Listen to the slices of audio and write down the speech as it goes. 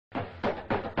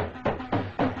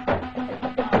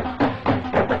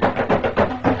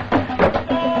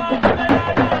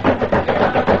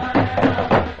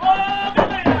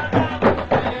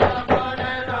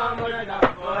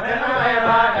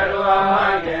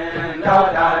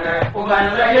dauda ne uban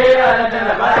zage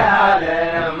aljanna bai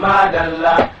halin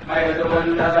madalla mai dubun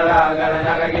nasara gar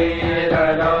na gage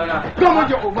dauna Gama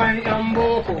ji uban yan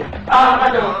boko.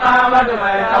 Ahmadu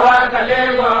mai tawakkale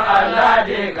go Allah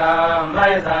ji ga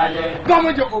mai zale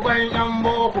Gama ji uban yan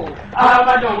boko.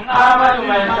 Ahmadu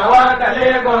mai tawakkale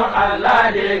go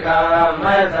Allah ji ga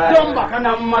mai zale Don baka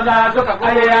nan maza suka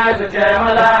ayya su ce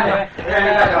maza ne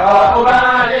ka ga uba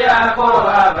ya ko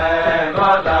ba bai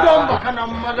mota Don baka nan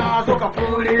maza suka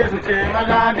fure su ce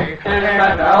maza ne. ka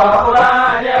ga uba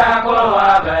ya ko ba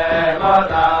bai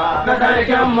mota na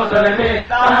sarkin musulmi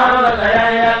an da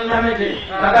tsayayyen namiji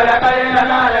daga da kai na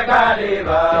da kali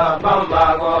ba ban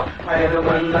bago mai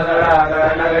rubun nasara ga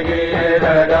na gage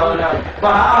da dauna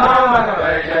ba a maka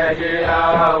bai shaki a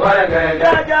warga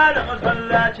Ya gyara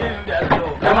masallacin Bello.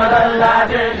 da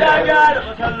masallacin Ya gyara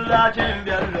masallacin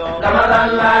Bello. da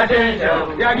masallacin shau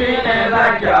ya gine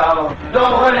zakiyawo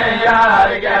dogonin ya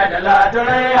rike da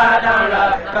latunan ya daura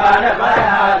ka da bai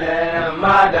halin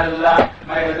madalla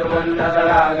mai rubun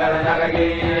nasara ga na gage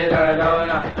da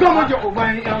dauna Gama ji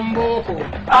uban yan boko.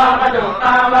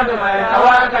 Ahmadu mai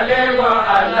tawakkale go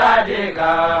Allah ji ga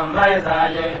mai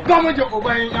zale Gama ji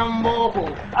uban yan boko.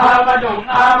 Ahmadu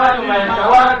mai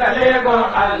tawakkale go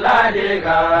Allah ji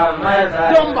ga mai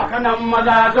zale Don baka nan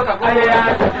maza suka ayya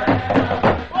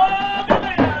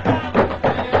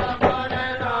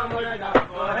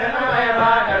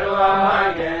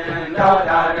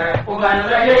uban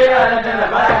zage aljanna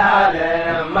bai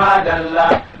halin madalla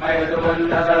mai dubun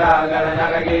nasara gar na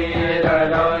gage da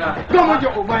dauna Gama ji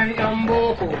uban yan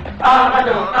boko.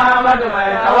 Ahmadu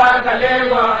mai tawakkale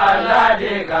go Allah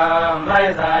ji ga mai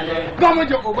zale Gama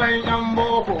ji uban yan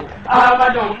boko.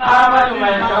 Ahmadu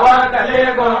mai tawakkale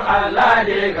go Allah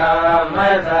ji ga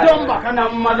mai zale Don baka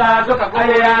nan maza suka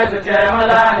ayya su ce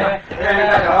maza ne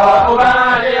ka ga uba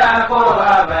ya ko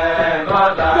ba bai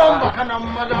mota Don baka nan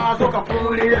maza suka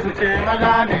fure su ce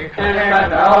maza ne. ka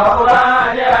ga uba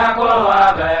ya ko ba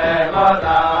bai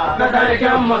mota na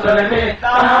sarkin musulmi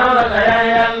an da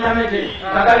tsayayyen namiji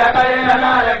daga da kai na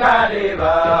da kali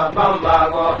ba ban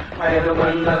bago mai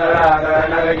rubun nasara ga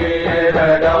na gage da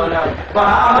dauna ba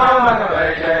a maka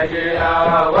bai shaki a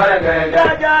warga Ya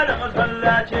gyara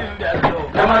masallacin Bello.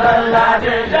 da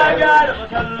masallacin Ya gyara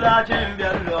masallacin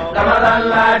Bello. da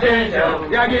masallacin shau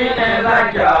ya gine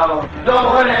zakiyawo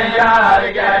dogonin ya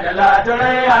rike da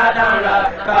latunan ya daura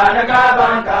ka da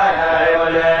gaban kaya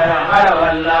yole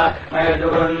harawalla mai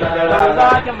dubun nasara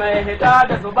Zaki mai hita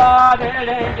da su ba da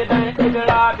irin gidan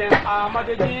Ibrahim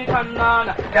Ahmadu jikan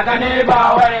nana. daga ne ba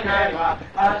wai ne ba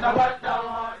a sabar da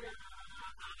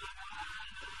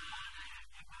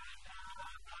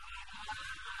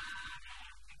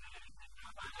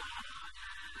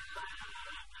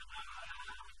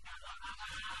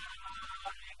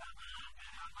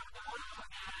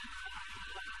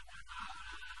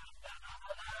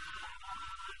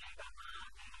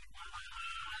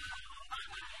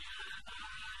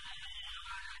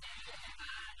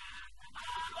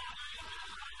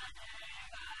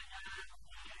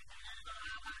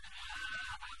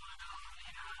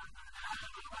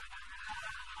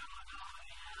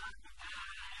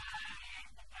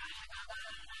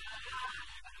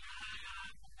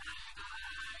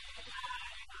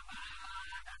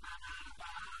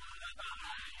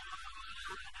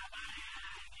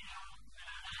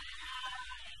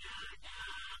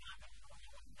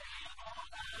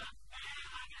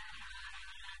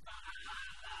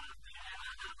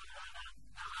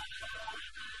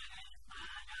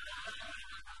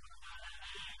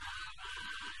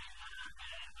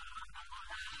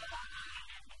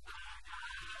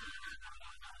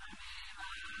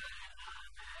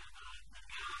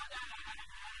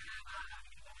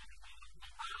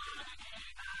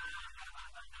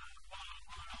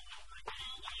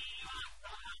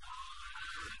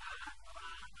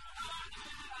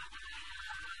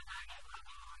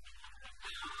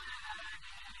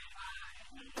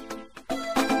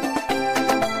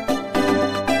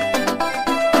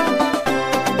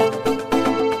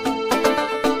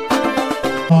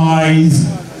Boys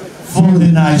for the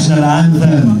national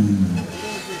anthem.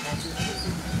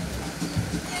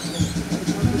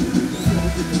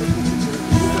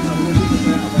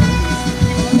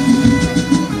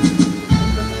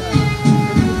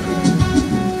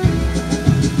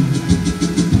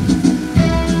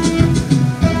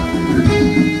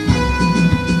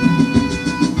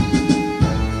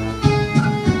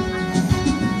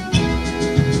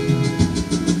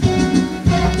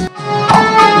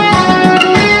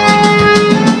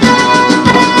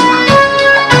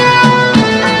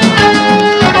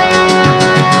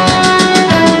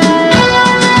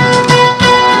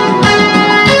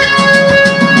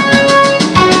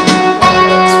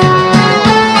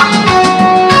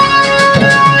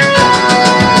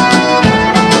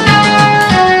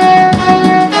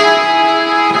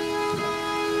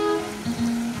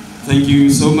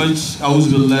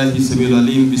 السميع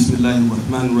العليم بسم الله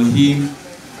الرحمن الرحيم.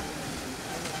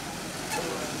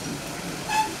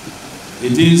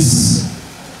 It is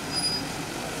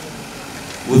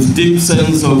with deep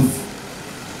sense of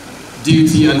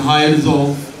duty and high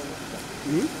resolve,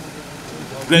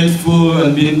 grateful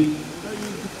and being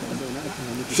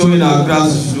showing our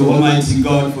gratitude to Almighty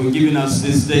God for giving us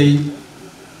this day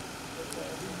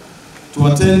to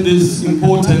attend this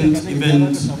important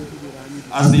event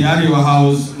as the Arewa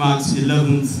House marks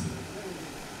 11th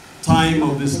time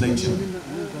of this lecture.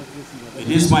 It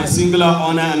is my singular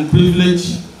honor and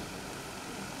privilege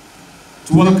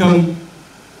to welcome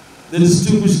the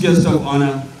distinguished guest of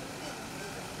honor,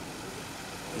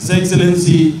 His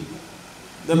Excellency,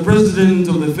 the President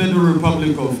of the Federal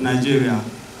Republic of Nigeria,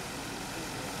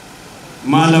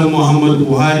 Malam Muhammad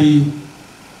Buhari,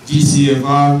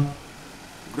 GCFR,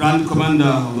 Grand Commander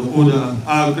of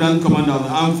the Grand Commander of the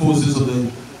Armed Forces of the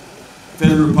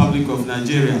Federal Republic of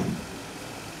Nigeria,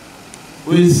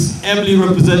 who is ably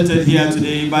represented here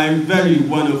today by very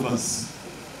one of us.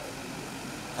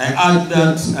 I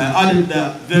added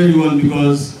that very one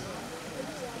because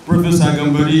Professor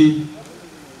Gambari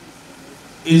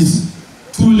is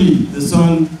truly the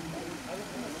son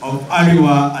of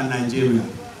Arewa and Nigeria.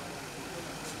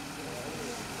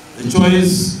 The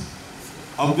choice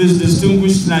of this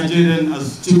distinguished Nigerian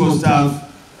as Chief of Staff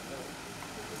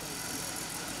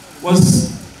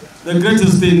was the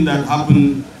greatest thing that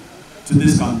happened to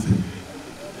this country.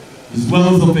 His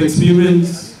wealth of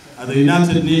experience at the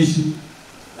United Nations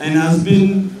and has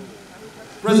been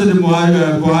President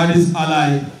Buhari's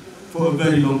ally for a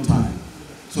very long time.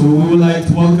 So we would like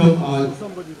to welcome our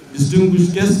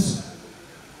distinguished guest,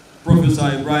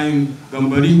 Professor Ibrahim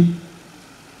Gambari.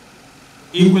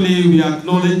 Equally, we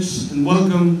acknowledge and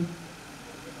welcome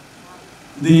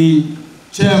the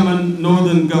Chairman,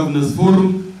 Northern Governors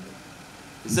Forum,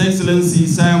 His Excellency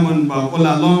Simon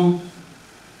Bakolalong,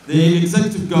 the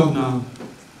Executive Governor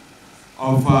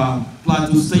of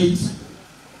Plateau State,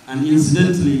 and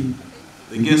incidentally,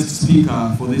 the guest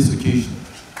speaker for this occasion.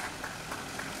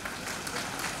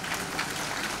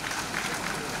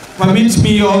 Permit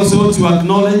me also to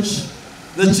acknowledge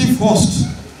the Chief Host,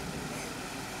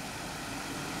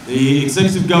 the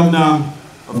Executive Governor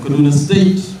of Kaduna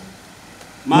State,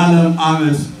 Malam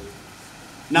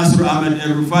Nasir Ahmed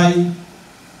El-Rufai,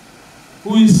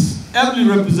 who is ably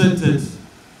represented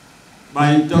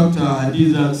by Dr.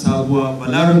 Hadiza Sabwa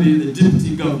Balarabi, the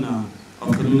Deputy Governor of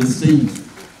Kaduna State.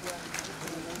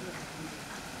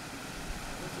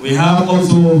 We have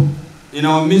also in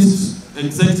our midst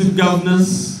Executive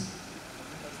Governors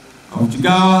of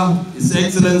Jigawa, His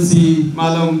Excellency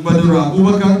Malam Badara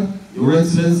Abubakar. Your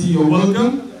Excellency, you're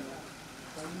welcome.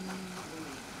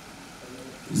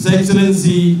 His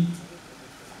Excellency,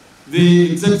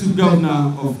 the Executive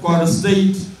Governor of Kwara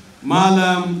State,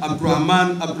 Malam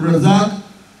Abdurrahman Abdurazak.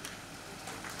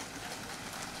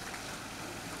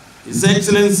 His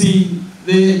Excellency,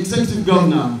 the Executive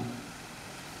Governor,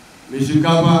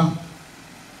 Meshikaba,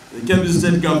 the Kebbi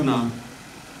State Governor,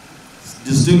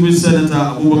 distinguished Senator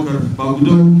Abubakar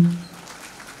Bagudo,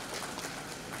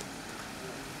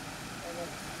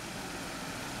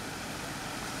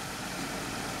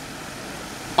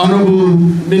 Honorable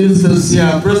Ministers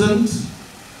here present.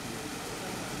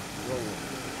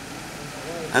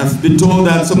 I've been told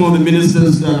that some of the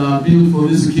ministers that are billed for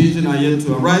this occasion are yet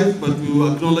to arrive, but we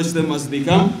will acknowledge them as they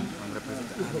come.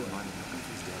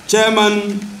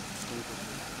 Chairman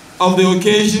of the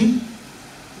occasion,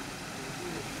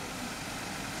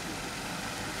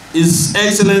 His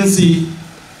Excellency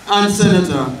and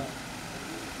Senator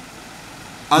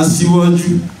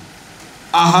Asiwaju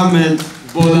Ahmed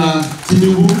Bola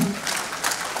Tinubu,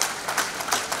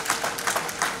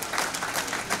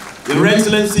 Your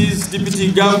Excellencies,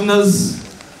 Deputy Governors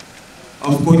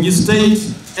of Kogi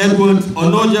State, Edward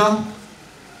Onoja,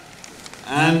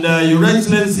 and Your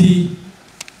Excellency,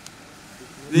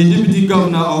 the Deputy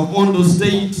Governor of Ondo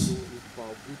State,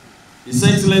 His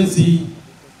Excellency,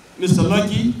 Mr.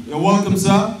 Lucky, you're welcome,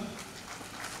 sir.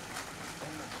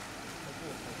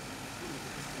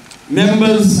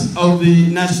 Members of the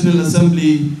National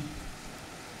Assembly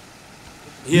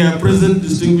here present,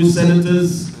 distinguished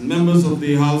senators and members of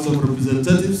the House of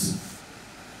Representatives,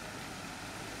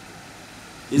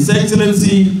 His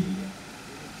Excellency,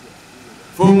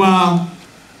 former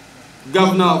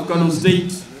Governor of Kano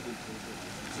State,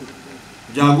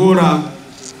 Jagora,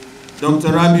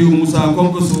 Dr. Rabiu Musa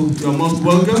Konkoso, you are most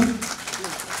welcome.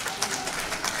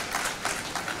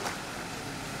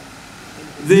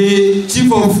 The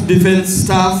Chief of Defense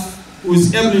Staff, who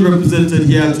is ably represented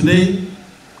here today,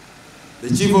 the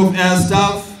Chief of Air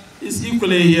Staff is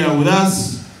equally here with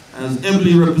us, as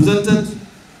ably represented,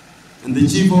 and the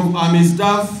Chief of Army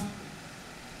Staff,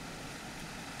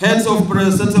 heads of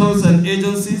parastatals and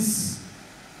agencies,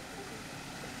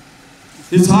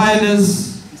 His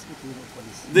Highness,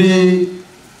 the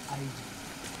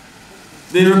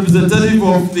representative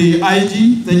of the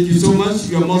IG, thank you so much,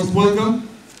 you are most welcome.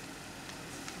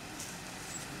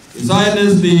 His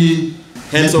Highness, the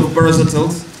heads of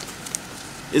parastatals,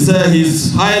 His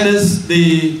Highness,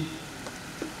 the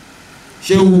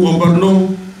Shehu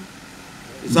Obarno,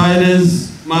 His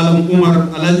Highness, Malam Umar,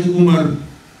 Alaji Umar,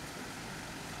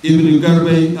 Ibn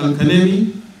Garbe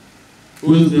Al-Kanemi,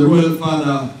 who is the royal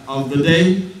father of the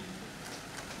day,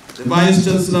 the Vice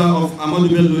Chancellor of Ahmadu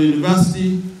Bello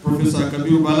University, Professor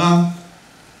Kabir Bala,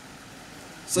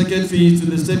 Secretary to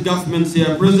the state governments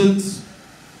here present,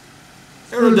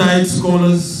 erudite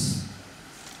scholars,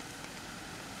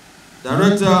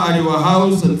 Director Arewa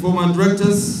House and former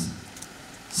directors,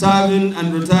 serving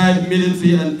and retired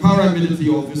military and paramilitary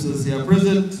officers here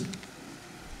present,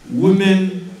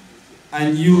 women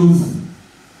and youth,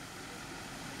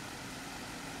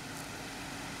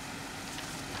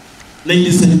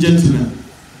 ladies and gentlemen.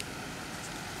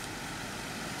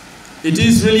 It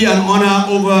is really an honor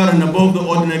over and above the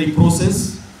ordinary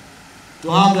process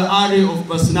to have the array of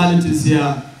personalities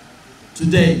here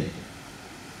today.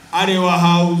 Arewa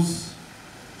House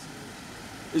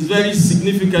is very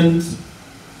significant,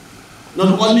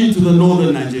 not only to the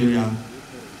northern Nigeria,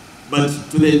 but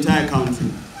to the entire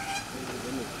country.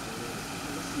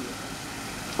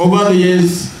 Over the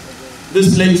years,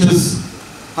 these lectures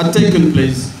had taken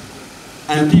place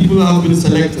and people have been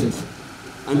selected.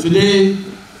 And today,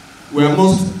 we are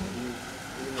most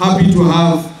happy to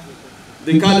have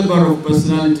the caliber of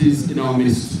personalities in our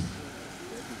midst.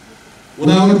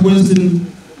 Without wasting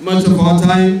much of our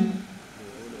time,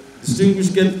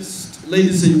 distinguished guests,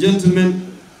 ladies and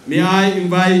gentlemen, may I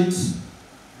invite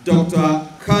Dr.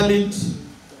 Khalid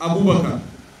Abubakar,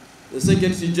 the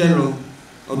Secretary General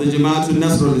of the Jamaatul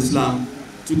Nasrul Islam,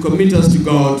 to commit us to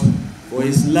God for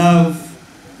His love,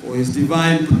 for His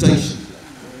divine protection.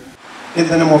 In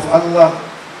the name of Allah,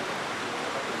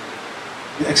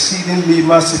 the exceedingly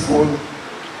merciful,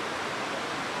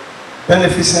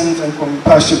 beneficent and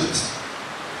compassionate.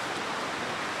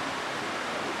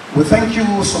 We thank you,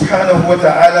 subhanahu wa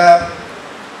ta'ala,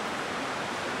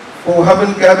 for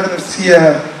having gathered us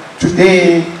here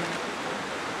today,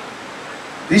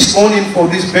 this morning, for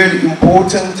this very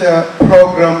important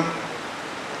program,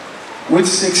 which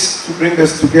seeks to bring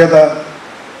us together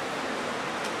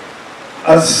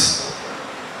as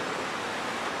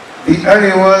the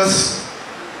Arewas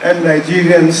and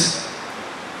Nigerians.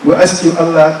 We ask you,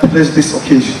 Allah, to bless this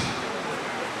occasion.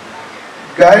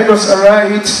 Guide us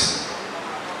aright,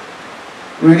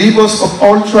 relieve us of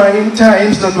all trying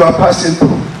times that we are passing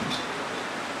through.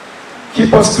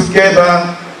 Keep us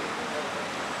together.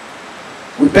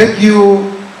 We beg you,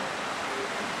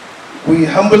 we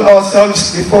humble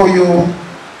ourselves before you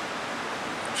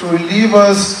to relieve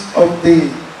us of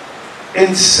the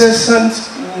incessant,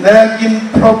 nagging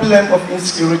problem of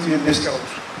insecurity in this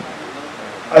country,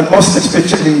 and most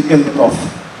especially in the north.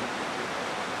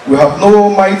 We have no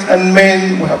might and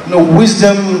men, we have no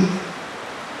wisdom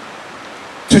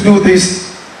to do this,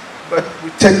 but we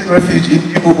take refuge in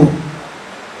you,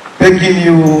 begging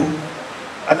you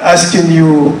and asking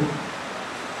you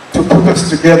to put us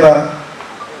together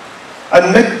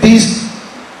and make this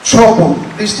trouble,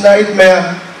 this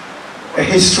nightmare, a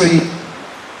history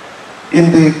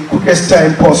in the quickest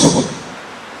time possible.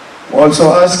 We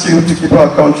also ask you to keep our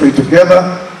country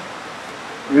together,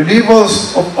 relieve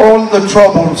us of all the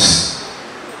troubles,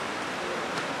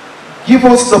 give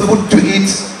us the food to eat,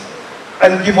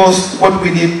 and give us what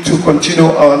we need to continue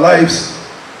our lives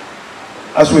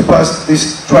as we pass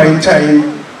this trying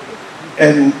time.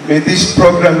 And may this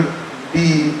program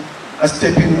be a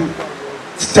step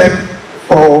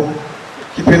for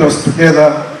keeping us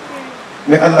together.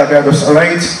 May Allah guide us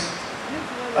aright.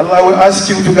 Allah will ask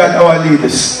you to guide our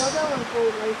leaders.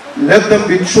 Let them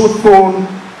be truthful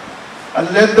and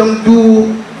let them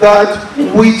do that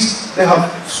which they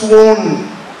have sworn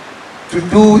to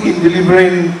do in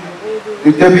delivering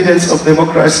the dividends of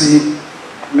democracy.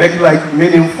 Make life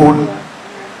meaningful.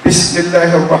 Bismillah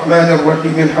ar-Rahman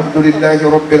ar-Rahim. Alhamdulillahi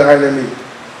Rabbil Alameen.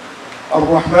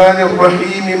 Ar-Rahman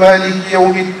ar-Rahim. Malik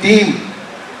yawmiddin.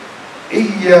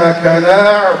 Iyyaka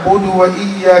na'budu wa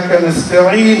iyyaka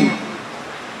nasta'in.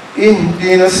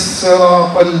 اهدنا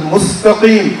الصراط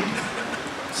المستقيم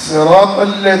صراط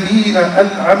الذين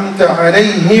أنعمت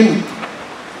عليهم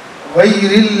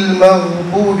غير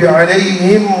المغضوب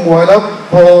عليهم ولا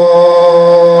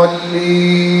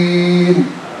الضالين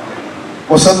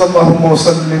وصلى اللهم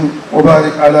وسلم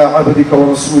وبارك على عبدك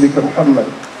ورسولك محمد.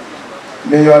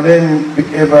 May your name be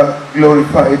ever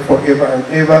glorified forever and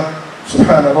ever.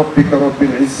 سبحان ربك رب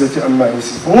العزة عما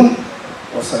يصفون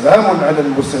وسلام على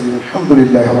المرسلين الحمد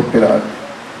لله رب العالمين.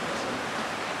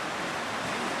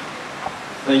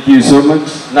 Thank you so much.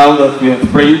 Now that we have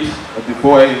prayed,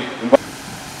 before I invite...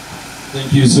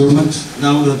 Thank you so much.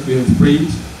 Now that we have prayed,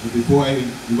 before I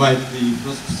invite the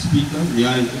first speaker, may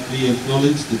I quickly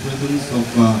acknowledge the presence of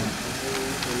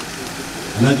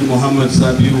Alhaji Muhammad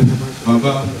Sabiu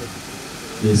Baba,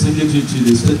 the Secretary to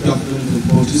the State Government of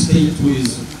Bauchi State, who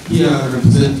is here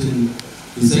representing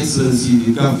His Excellency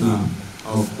the Governor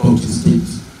of Bauchi State.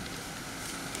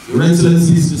 Your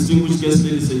Excellencies, distinguished guests,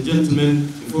 ladies and gentlemen,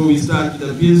 before we start, it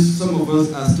appears some of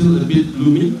us are still a bit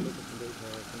gloomy.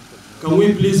 Can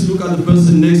we please look at the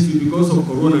person next to you? Because of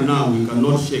Corona now, we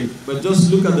cannot shake. But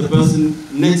just look at the person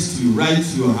next to you, right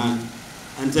to your hand,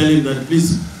 and tell him that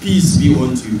please, peace be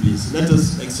unto you, please. Let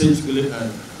us exchange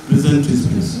pleasantries,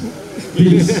 please.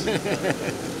 Please.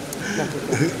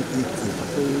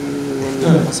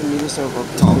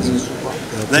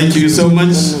 Thank you so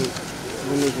much.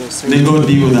 May God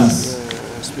be with us.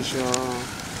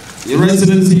 Your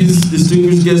Excellencies,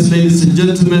 distinguished guests, ladies and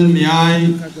gentlemen, may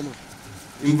I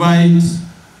invite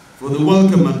for the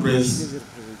welcome address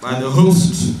by the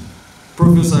host,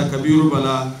 Professor Kabiru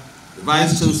Bala, the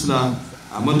Vice Chancellor,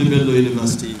 Ahmadu Bello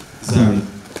University, Zaria.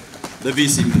 The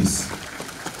VC, please.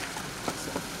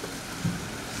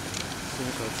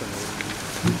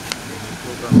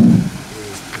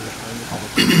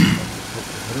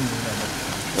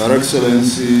 Your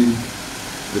Excellency,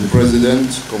 the President,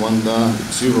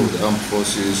 Commander-in-Chief of the Armed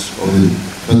Forces of the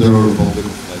Federal Republic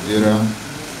of Nigeria,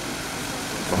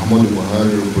 Muhammadu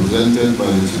Buhari, represented by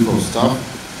the Chief of Staff,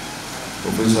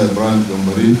 Professor Ibrahim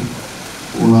Gambari,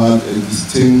 who had a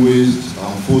distinguished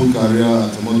and full career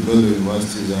at Ahmadu Bello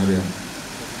University, Zaria.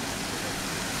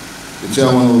 The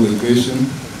Chairman of the occasion,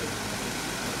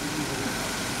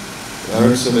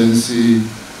 Your Excellency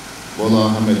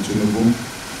Bola Ahmed Tinubu,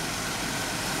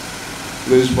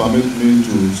 please permit me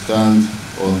to stand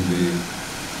on the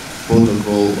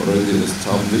protocol already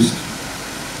established.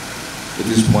 It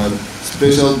is my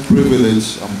special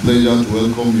privilege and pleasure to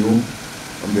welcome you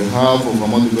on behalf of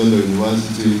Ahmadu Bello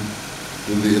University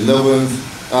to the 11th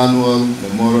Annual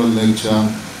Memorial Lecture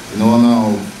in honor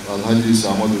of Alhaji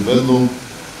Ahmadu Bello,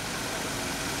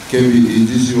 KBE,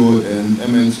 DCO, and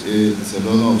MHA in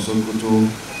Sedona of Sokoto,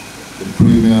 the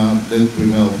late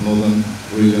Premier of Northern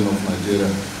Region of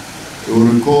Nigeria. You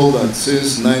will recall that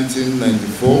since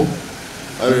 1994,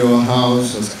 Arewa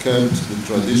House has kept the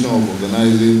tradition of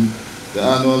organizing the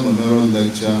annual memorial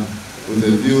lecture with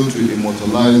a view to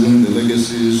immortalizing the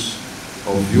legacies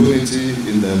of unity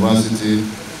in diversity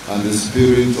and the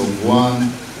spirit of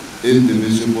one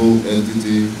indivisible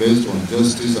entity based on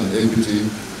justice and equity,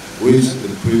 which the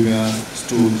Premier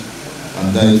stood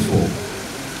and died for.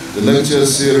 The lecture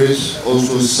series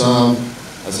also served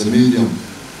as a medium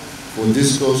for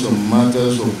discourse on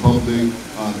matters of public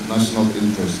and national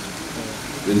interest.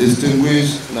 The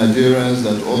distinguished Nigerians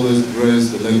that always grace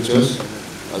the lectures,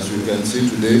 as we can see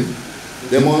today,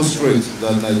 demonstrate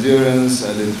that Nigerians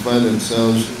identify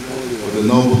themselves with the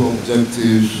noble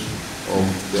objectives of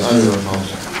the Arewa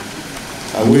House.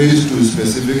 I wish to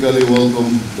specifically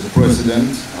welcome the President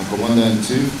and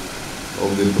Commander-in-Chief of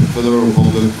the Federal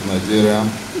Republic of Nigeria,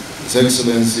 His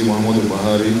Excellency Muhammadu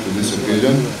Buhari, to this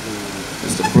occasion.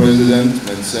 Mr. President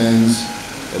maintains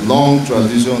a long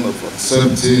tradition of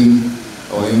accepting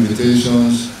our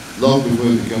invitations long before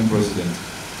he became President.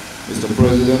 Mr.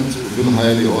 President, we feel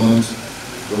highly honored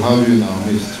to have you in our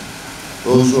midst.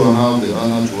 We also have the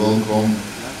honor to welcome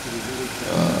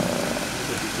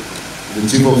the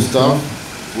Chief of Staff,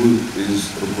 who is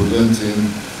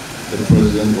representing the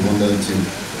President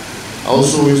Commander-in-Chief. I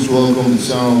also wish to welcome the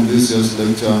chairman of this year's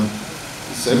lecture,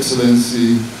 His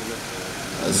Excellency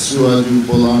Asiwaju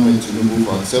Bola Ahmed Tinubu,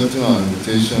 for accepting our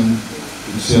invitation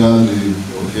to chair the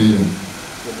occasion.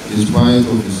 In spite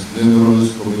of his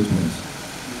numerous commitments,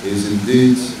 he is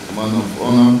indeed a man of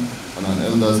honor and an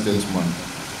elder statesman.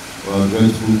 We are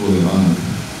grateful for the honor.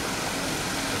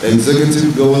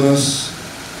 Executive governors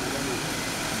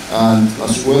and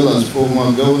as well as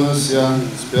former governors here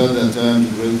spared their time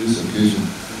to grace this occasion.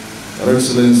 Your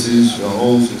Excellencies, you are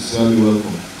all sincerely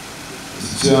welcome.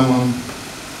 Mr. Chairman,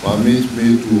 permit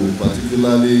me to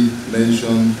particularly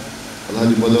mention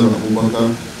Alhaji Badr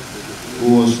Abubakar, who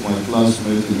was my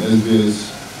classmate in SBS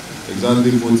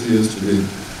exactly 40 years today.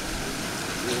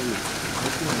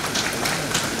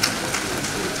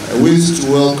 I wish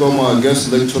to welcome our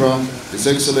guest lecturer, His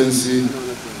Excellency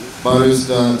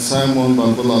Barrister Simon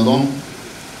Bakola Long,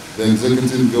 the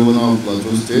Executive Governor of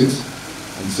Plateau State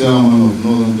and Chairman of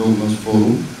Northern Governors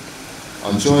Forum.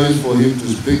 Our choice for him to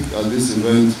speak at this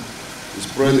event is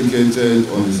predicated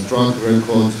on his track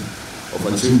record of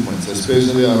achievements,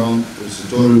 especially around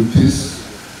restoring peace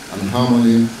and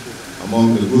harmony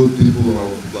among the good people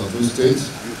of Plateau State,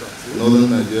 Northern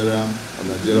Nigeria, and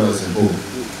Nigeria as a whole.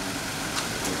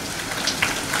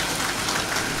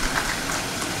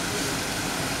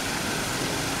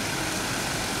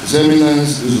 His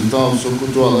Eminence the Sultan of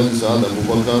Sokoto, Alhaji Saad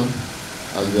Abubakar,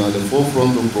 has been at the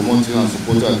forefront of promoting and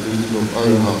supporting activities of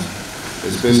Arewa,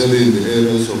 especially in the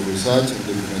areas of research and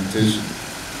documentation.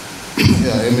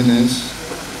 Your Eminence,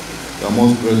 we are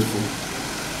most grateful.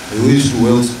 We wish to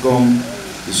welcome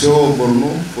the Show of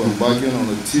Borno for embarking on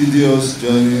a tedious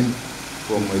journey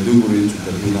from Maiduguri to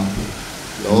Kaduna.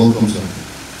 You are welcome, sir.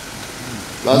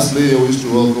 Lastly, I wish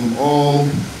to welcome all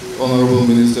honorable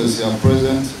ministers here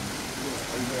present,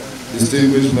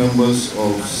 distinguished members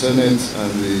of Senate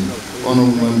and the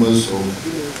honorable members of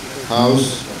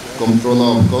House,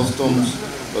 Comptroller of Customs,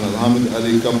 Colonel Hamid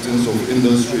Ali, captains of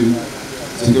industry,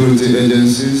 security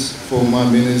agencies, former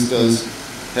ministers,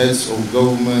 heads of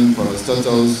government,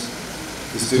 parastatals,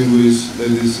 distinguished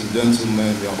ladies and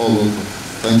gentlemen, you are all welcome.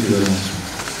 Thank you very much.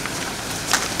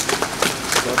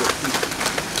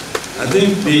 I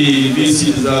think the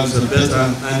VC deserves a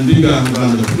better and bigger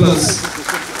round of applause.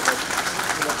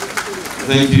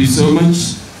 Thank you so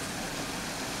much.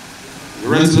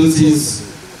 Your Excellencies,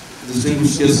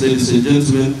 distinguished guests, ladies and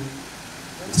gentlemen,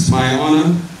 it's my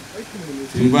honor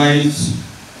to invite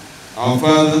our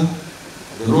father,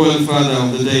 the royal father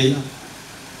of the day,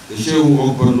 the Sheikh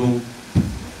of Borno,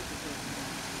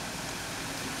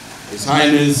 His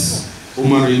Highness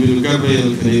Umar ibn Garba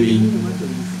al-Kanemi,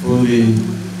 for the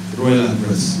royal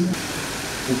address.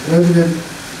 The President,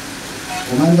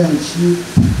 Commander-in-Chief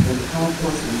of the Armed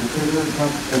Forces of the Federal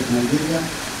Republic of Nigeria,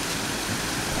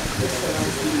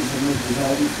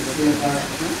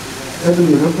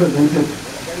 heavily represented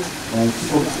by His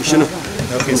Excellency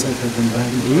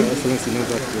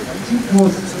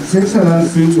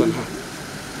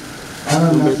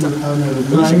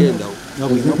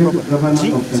Executive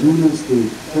Governor of Kaduna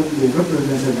State, heavily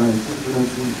represented by His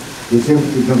Excellency the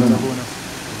Deputy Governor.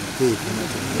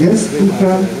 Guest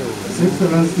speaker, His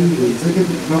Excellency the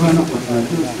Executive Governor of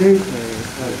Plateau State,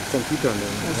 His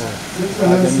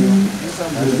Excellency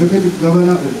the Executive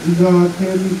Governor of Jigawa,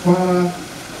 Kebbi, Kwara,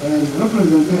 and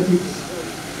representatives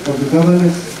of the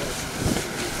governors,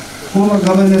 former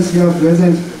governors here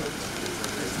present,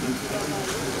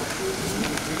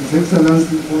 His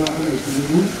Excellency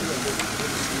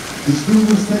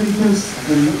distinguished senators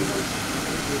and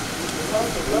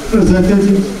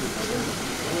representatives,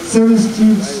 service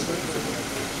chiefs,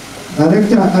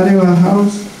 Director Arewa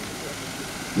House,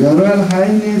 Your Royal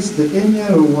Highness the Emir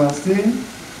of Wase,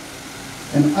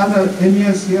 and other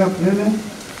emirs here present,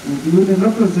 including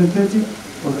representatives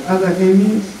of the other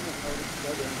emirs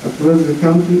across the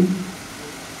country,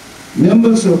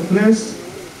 members of press,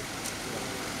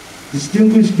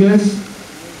 distinguished guests,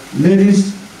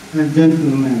 ladies and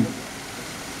gentlemen.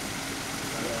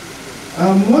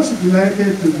 I'm most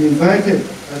delighted to be invited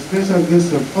as special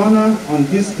guest of honor on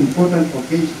this important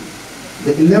occasion,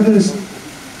 the 11th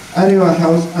Arewa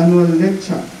House Annual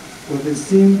Lecture for the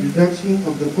theme Reduction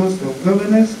of the Cost of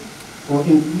Governance for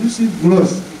Inclusive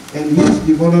Growth and Youth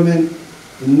Development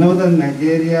in Northern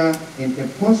Nigeria in a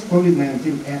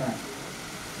post-COVID-19 era.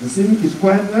 The theme is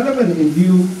quite relevant in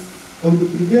view of the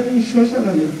prevailing social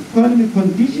and economic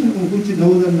condition in which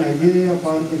Northern Nigeria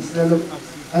found itself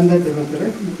under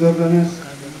democratic governance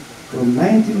from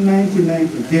 1999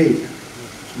 to date.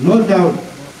 No doubt,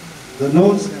 the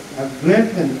North have great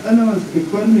and enormous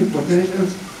economic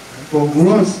potentials for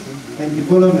growth and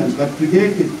development, but today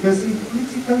it faces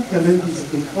critical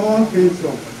challenges in all phases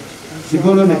of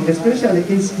development, especially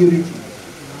insecurity.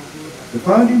 The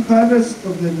founding fathers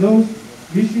of the North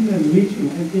vision and mission,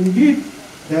 and indeed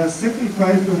their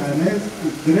sacrifice to harness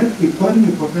its great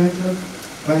economic potential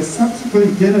by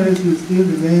subsequent generations still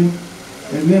remain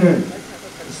a mirror.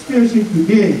 Especially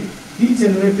today,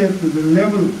 degenerated to the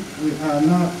level we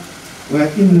are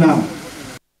in now.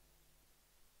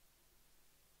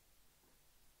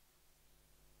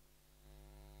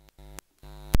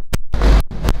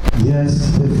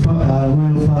 Yes, the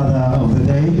royal father of the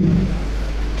day,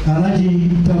 Alhaji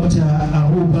Dr.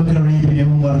 Abubakar ibn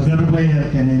Umar Garba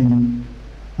al-Kanemi,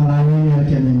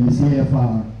 al-Kanemi,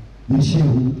 CFR, the Sheikh of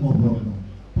Borno.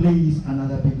 Please,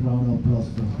 another big round of applause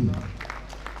for him.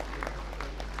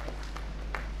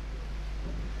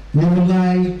 We would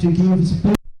like to give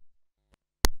state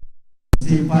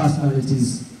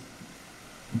personalities,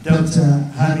 Dr.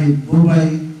 Hamid Bubai,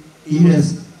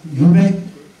 E.S. Yumek,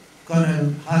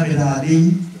 Colonel Hamid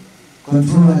Ali,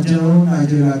 Controller General,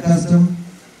 Nigeria Custom,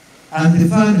 and the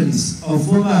families of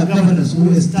former governors who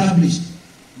established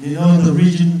the northern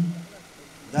region,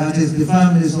 that is the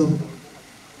families of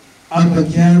Abba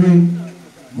Kyari,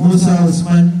 Musa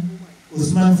Usman,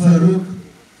 Usman Farouk,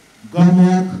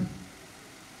 Gomok,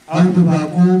 Abdu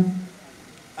Baku,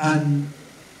 and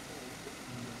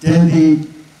David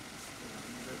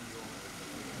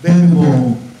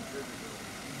Benbo,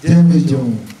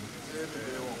 Demijo,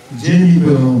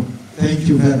 Jennifer, thank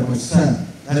you very much, sir.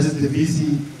 That is the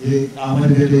VC, the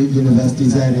Ahmadu University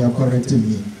area corrected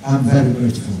me. I'm very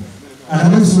grateful.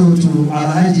 And also to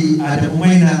Alhaji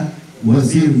Adamuina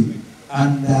Waziri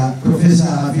and Professor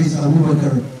Hafiz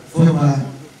Abubakar, former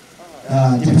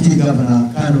Deputy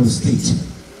Governor, Kano State.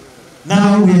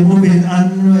 Now we're moving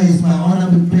on. It's my honor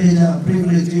and pleasure and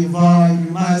privilege to invite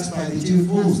remarks by the Chief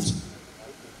Host,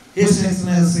 His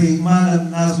Excellency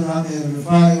Madam Nasir Ahmed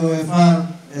Rufai, OFR,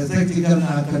 Executive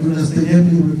Governor Kaduna State,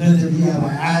 Deputy represented here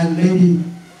by Our Lady,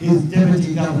 his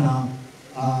Deputy Governor,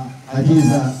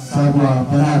 Hadiza Sabwa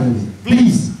Balarabe.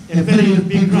 Please, a very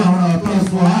big round of applause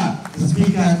for her, the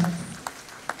Speaker.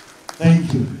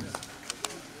 Thank you.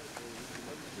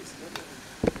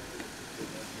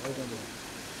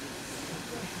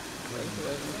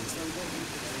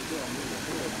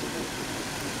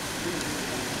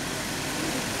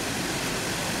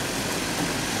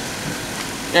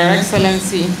 Your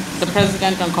Excellency, the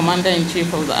President and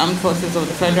Commander-in-Chief of the Armed Forces of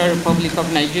the Federal Republic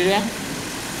of Nigeria,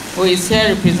 who is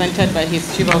here represented by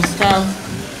his Chief of Staff,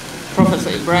 Professor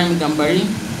Ibrahim Gambari,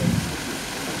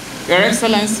 Your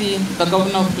Excellency, the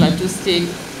Governor of Plateau State,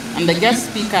 and the guest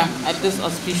speaker at this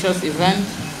auspicious event,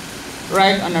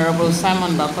 Right Honorable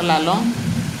Simon Bakola Long,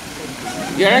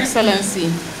 Your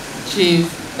Excellency,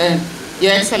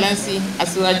 Your Excellency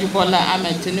Asiwaju Bola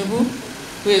Ahmed Tinubu,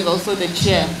 who is also the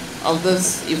chair of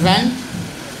this event,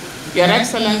 Your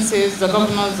Excellencies, the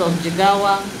Governors of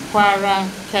Jigawa, Kwara,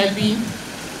 Kebbi,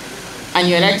 and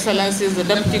Your Excellencies, the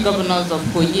Deputy Governors of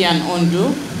Kogi and Ondo,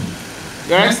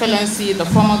 Your Excellency, the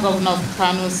former Governor of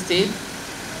Kano State,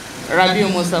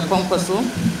 Rabiu Musa Kwankwaso,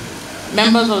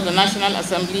 members of the National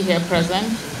Assembly here present,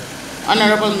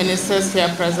 honorable ministers here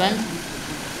present,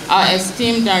 our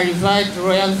esteemed and revered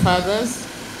royal fathers,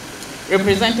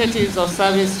 representatives of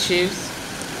service chiefs,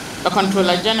 the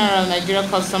Controller General, Nigeria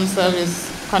Customs Service,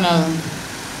 Colonel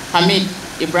Hamid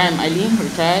Ibrahim Ali,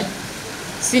 retired,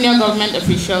 senior government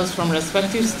officials from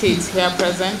respective states here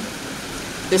present,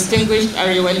 distinguished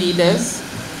Arewa leaders,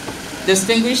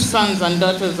 distinguished sons and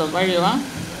daughters of Arewa,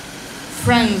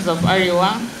 friends of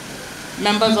Arewa,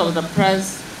 members of the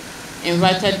press,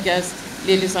 invited guests,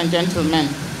 ladies and gentlemen.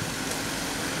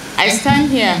 I stand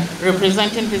here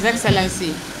representing His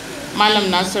Excellency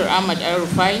Malam Nasir Ahmed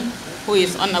Rufai, who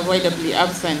is unavoidably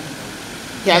absent.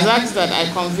 He has asked that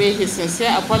I convey his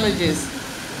sincere apologies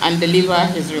and deliver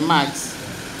his remarks.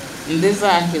 And these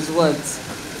are his words.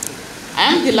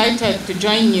 I am delighted to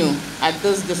join you at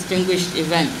this distinguished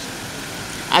event.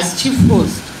 As Chief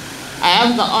Host, I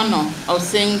have the honor of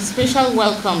saying special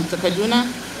welcome to Kaduna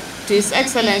to His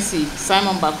Excellency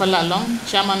Simon Bakola Long,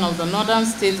 Chairman of the Northern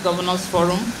State Governors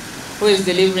Forum, who is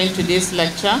delivering today's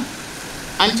lecture,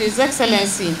 and to His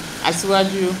Excellency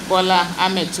Asiwaju Bola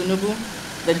Ahmed Tinubu,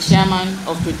 the Chairman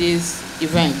of today's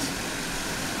event.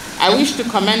 I wish to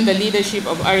commend the leadership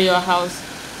of Arewa House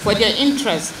for their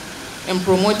interest in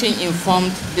promoting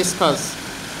informed discourse.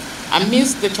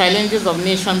 Amidst the challenges of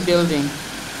nation building,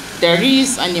 there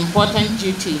is an important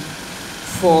duty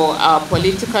for our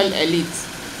political elites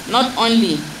not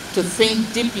only to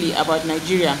think deeply about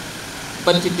Nigeria,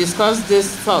 but to discuss these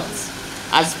thoughts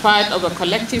as part of a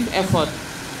collective effort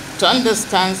to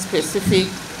understand specific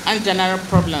and general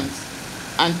problems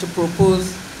and to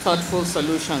propose thoughtful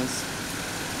solutions.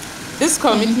 This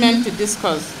commitment to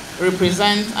discourse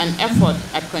represents an effort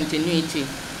at continuity.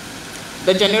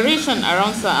 The generation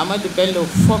around Sir Ahmadu Bello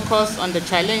focused on the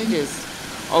challenges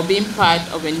of being part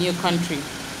of a new country,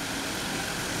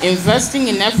 investing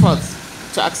in efforts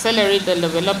to accelerate the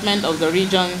development of the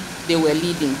region they were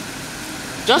leading.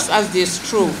 Just as they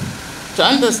strove to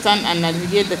understand and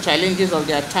navigate the challenges of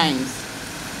their times,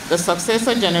 the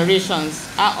successor generations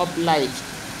are obliged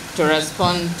to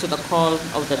respond to the call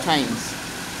of the times.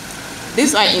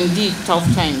 These are indeed tough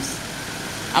times,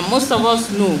 and most of us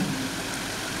know,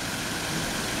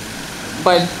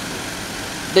 but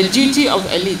the duty of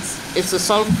elites is to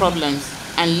solve problems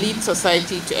and lead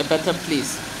society to a better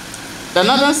place. The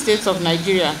northern states of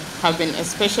Nigeria have been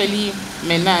especially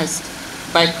menaced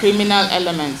by criminal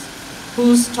elements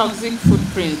whose toxic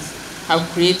footprints have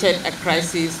created a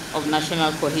crisis of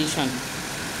national cohesion.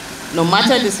 No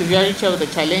matter the severity of the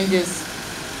challenges,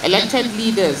 elected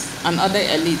leaders and other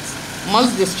elites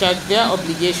must discharge their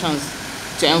obligations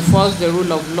to enforce the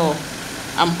rule of law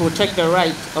and protect the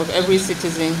right of every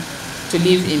citizen to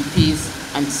live in peace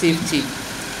and safety.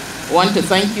 I want to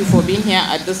thank you for being here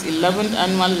at this 11th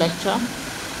annual lecture,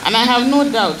 and I have no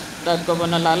doubt that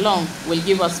Governor Lalong will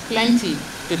give us plenty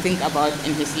to think about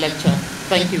in his lecture.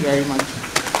 Thank you very much.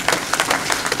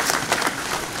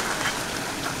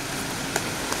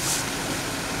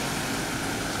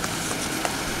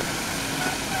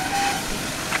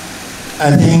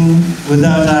 I think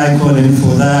without I calling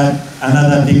for that,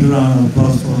 another big round of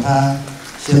applause for her.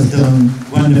 She has done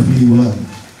wonderfully well.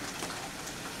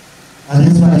 At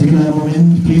this particular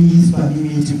moment, please permit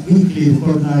me to quickly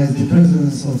recognize the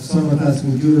presence of some of us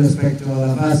with due respect to all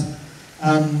of us.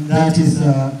 That is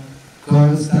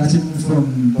starting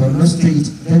from Borno State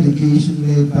delegation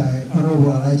led by Honorable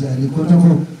Elijah Ali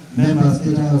Kotoko, Member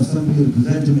State House Assembly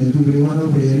representing Maiduguri,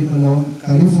 Honorable Yerima Lawan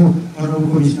Kalifo, Honorable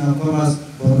Commissioner of Commerce,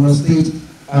 Borno State,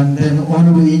 and then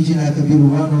Honorable Engineer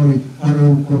Kabiru,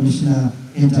 Honorable Commissioner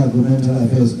Intergovernmental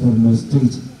Affairs, Borno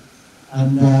State.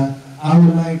 And I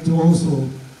would like to also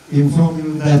inform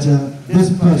you that this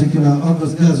particular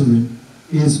August gathering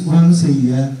is once a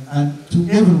year, and to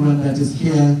everyone that is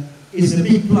here, it's a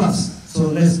big plus. So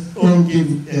let's all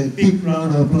give a big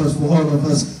round of applause for all of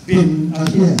us being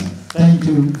here. Thank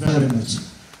you very much.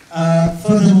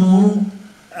 Furthermore,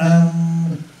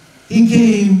 he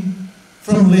came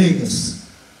from Lagos,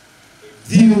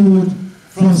 viewed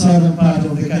from southern part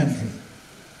of the country.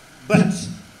 But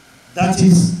that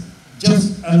is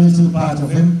just a little part of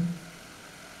him.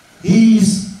 He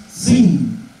is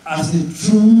seen as a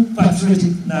true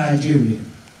patriotic Nigerian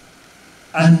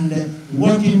and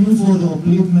working for the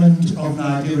upliftment of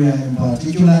Nigeria in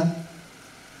particular.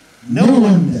 No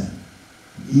wonder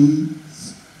he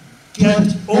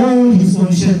kept all his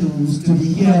own schedules to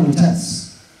be here with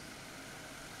us.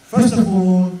 First of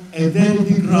all, a very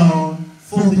big round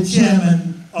for the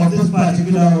chairman of this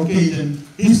particular occasion,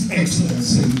 His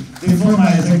Excellency, the former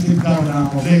Executive Governor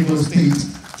of Lagos State,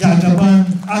 Jagaban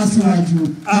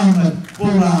Asiwaju Ahmed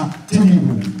Bola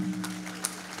Tinubu.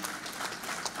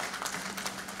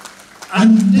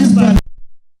 And this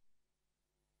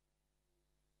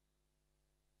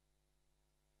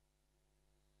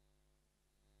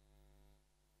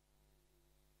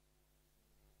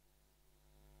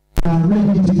are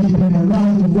ready to give him a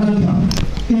round of welcome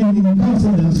in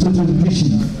consonance to the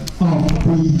mission of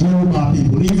the Yoruba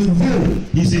people. Even though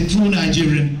he's a true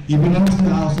Nigerian, he belongs to the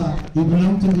Hausa, he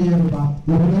belongs to the Yoruba,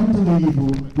 he belongs to the Igbo,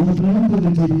 he belongs to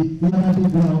the Tibi, he has a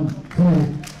ground for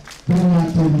Please, where are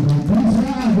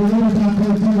the Yoruba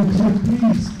culture?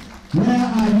 Please, where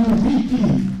are you?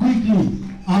 Quickly.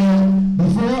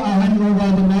 Before I hand over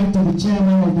the mic to the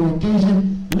chairman of the occasion,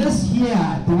 let's hear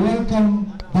the welcome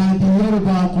by the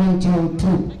Yoruba cultural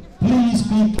troupe. Please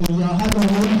quickly, you have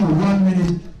only for 1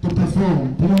 minute to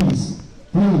perform. Please.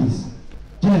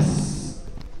 Yes,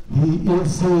 he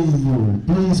is saying you.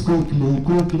 Please quickly.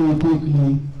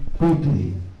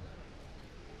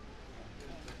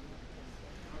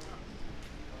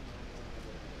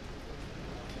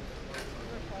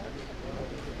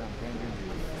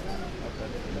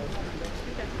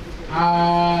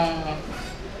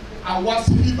 Àwa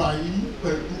sí ibà yìí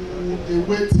pẹ̀lú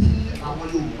ewé tí àwọn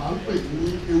Yorùbá ń pè ní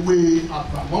ewé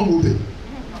àbàmọ́mọ́lẹ̀.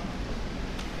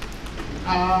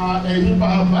 Ẹ̀yin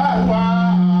bàbá wa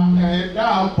ẹ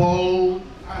dábọ̀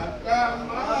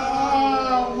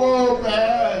àgbàmáwo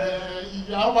bẹ́ẹ̀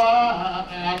ìyá wa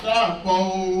àdàbọ̀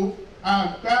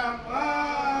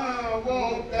àgbàmáwo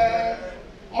bẹ́ẹ̀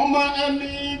ọmọ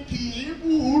ẹni kì í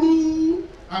burú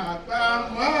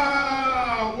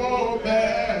àgbàmáwo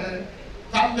bẹ́ẹ̀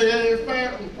kálé fẹ́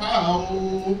pa o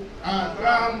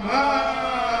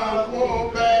àgbàmáwo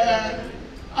bẹ́ẹ̀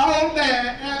ọ̀lẹ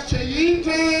ẹ̀ṣẹ̀ yìí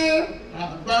tẹ́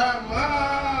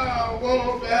àgbàmáwo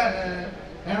bẹ́ẹ̀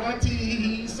ẹ̀rọ tí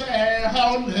iṣẹ́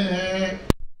ọ̀lẹ.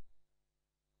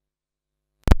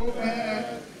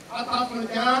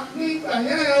 Àtàfẹ̀yà nígbà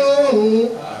yẹn o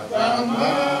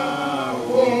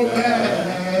àgbàmáwo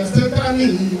bẹ́ẹ̀ Sátánì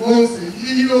ó sì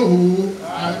yí o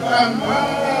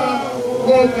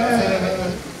àgbàmáwo bẹ́ẹ̀.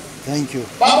 Thank you.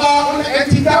 Bàbá ẹ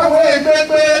ti dáwọ́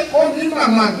ẹgbẹ́gbẹ́ ó ní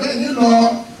màmá gbé yín lọ.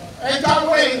 Ẹ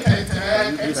dáwọ́ tẹ̀tẹ̀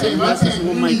kẹ̀tẹ̀ má tẹ̀ ní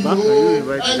ìlú.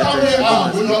 Ẹ dáwọ́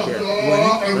àwòlọ́dọ̀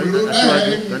ẹ̀rọ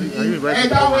ẹ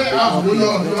dáwọ́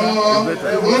àwòlọ́dọ̀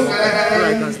ẹ̀rọ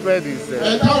ẹ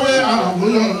dáwọ́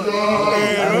àwòlọ́dọ̀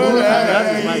ẹ̀rọ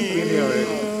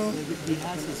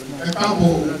ẹ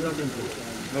káàbọ̀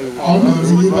ọ̀nà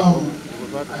ìlú báwo.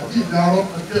 ìdárọ̀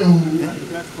ẹ̀kẹ́ òun.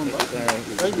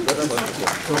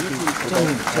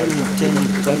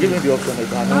 Give me the option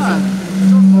again.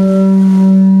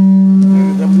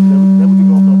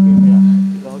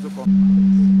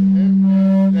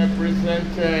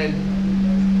 Represented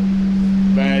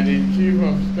by the Chief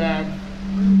of Staff,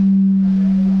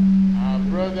 our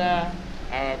brother,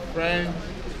 our friend,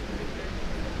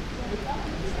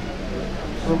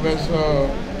 Professor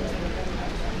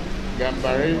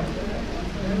Gambari,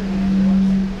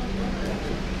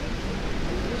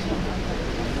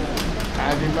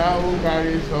 and the man who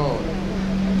carries on.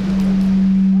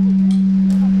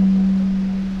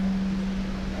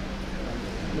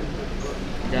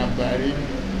 Gambari.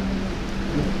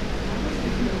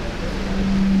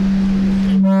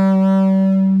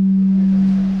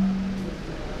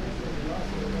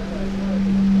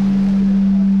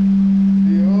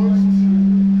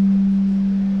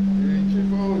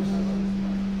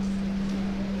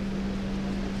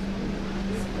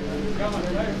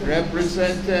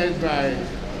 Represented by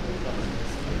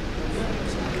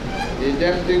the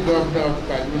Deputy Governor of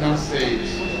Kaduna State,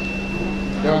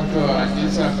 Dr.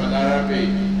 Adisa Balarabe,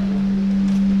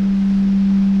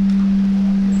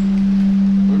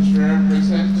 who's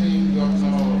representing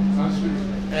Governor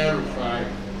Arewa.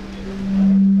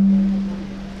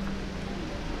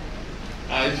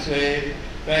 I say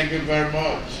thank you very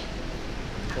much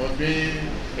for being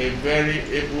a very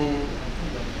able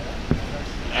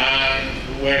and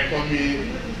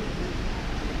welcoming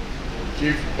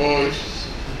chief host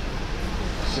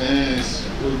since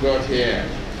we got here.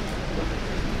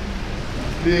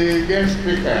 The guest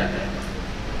speaker,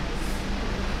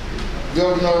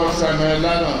 Governor Samuel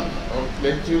Lannon of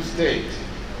Plateau State.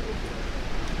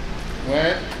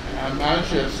 Well, I'm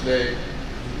anxiously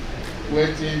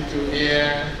waiting to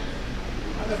hear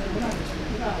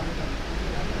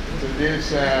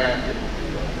today's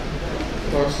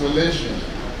consolation.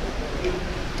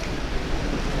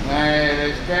 My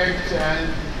respect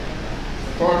and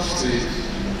courtesy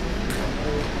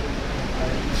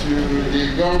to the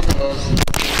governors,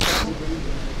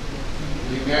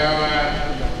 the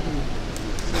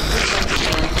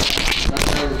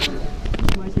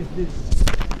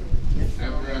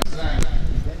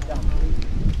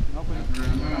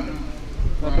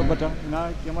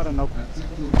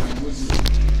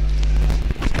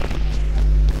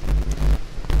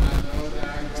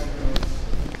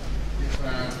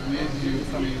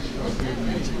Please forgive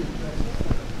me.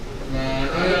 My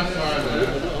royal father,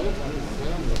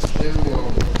 Arewa,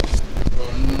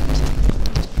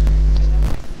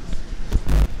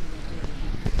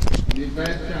 the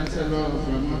Vice Chancellor of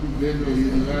Arewa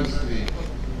University,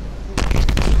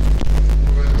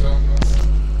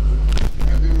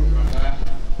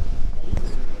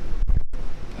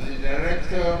 and the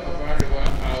Director of Arewa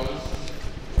House,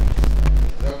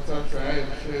 Dr. Tribe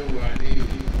Shewani.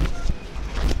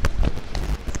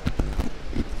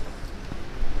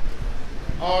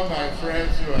 All my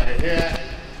friends who are here,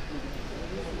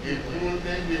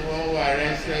 including the one who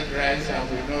arrested rice and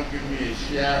will not give me a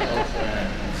share of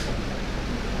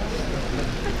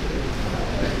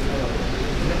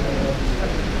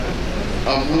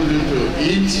food to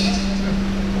eat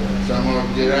some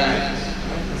of the rice.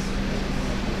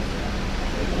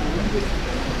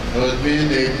 Was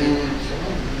being a good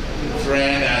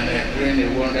friend and doing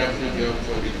a wonderful job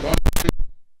for the country.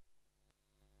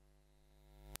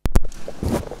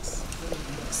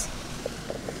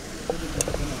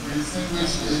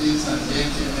 Distinguished ladies and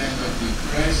gentlemen of the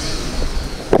press,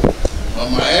 on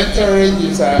my entourage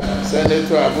is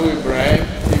Senator Abu Ibrahim,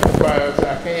 Chief Pastor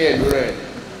Akenyedure,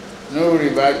 Nuri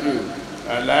Badu,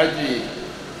 Alhaji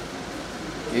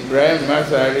Ibrahim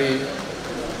Masari,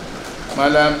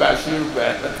 Malam Bashir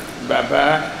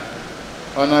Baba,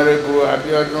 Honorable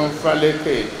Abiodun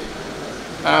Faleke,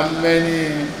 and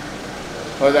many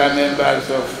other members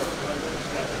of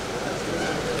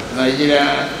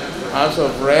Nigeria House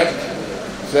of Rep,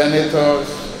 Senators,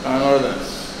 and others.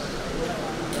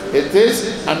 It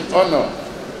is an honor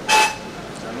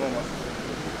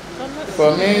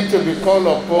for me to be called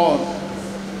upon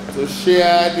to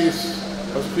share this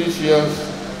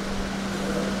auspicious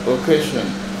occasion.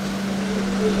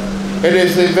 It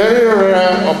is a very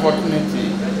rare opportunity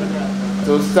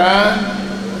to stand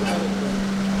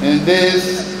in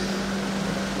this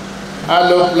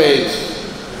hallowed place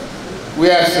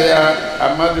where Sir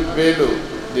Ahmadu Bello,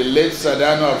 the late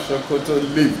Sadano of Sokoto,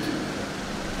 lived.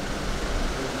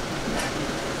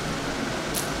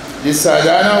 The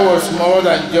Sadano was more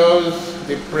than just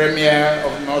the premier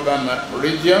of Northern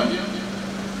region.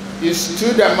 He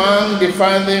stood among the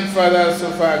founding fathers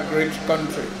of our great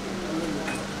country.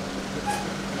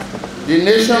 The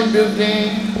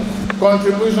nation-building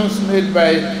contributions made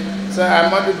by Sir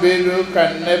Ahmadu Bello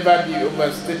can never be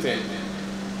overstated.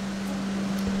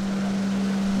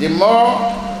 The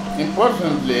more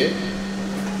importantly,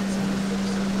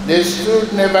 they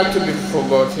stood never to be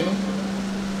forgotten.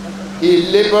 He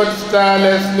labored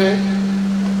tirelessly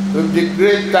with the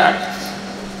great tact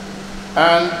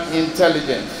and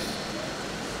intelligence,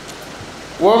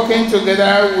 working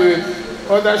together with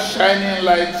other shining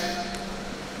lights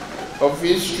of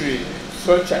history,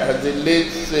 such as the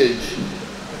late sage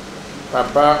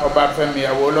Papa Obafemi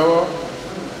Awolowo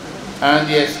and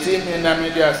the esteemed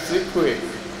Nnamdi Azikiwe.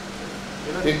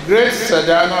 The great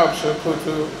Sardauna of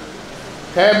Sokoto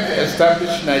helped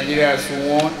establish Nigeria as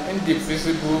one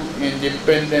indivisible,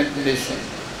 independent nation.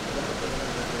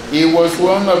 He was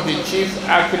one of the chief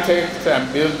architects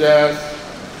and builders,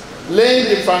 laying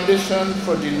the foundation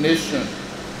for the nation,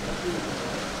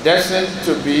 destined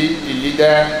to be the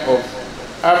leader of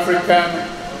Africa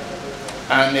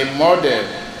and a model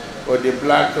for the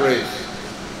black race.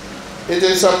 It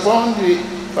is upon the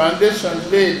foundation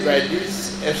laid by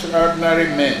these extraordinary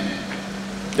men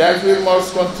that we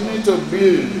must continue to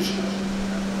build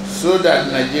so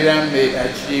that Nigeria may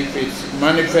achieve its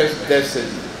manifest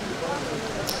destiny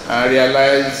and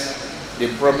realize the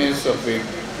promise of a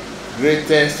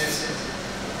greatest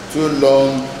too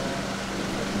long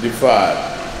deferred.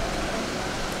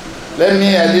 Let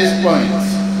me at this point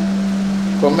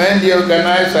commend the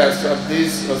organizers of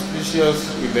this auspicious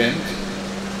event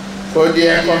for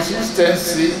their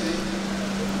consistency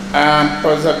and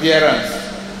perseverance,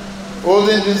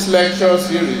 holding this lecture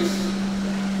series,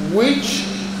 which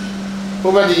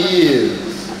over the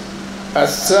years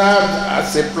has served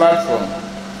as a platform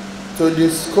to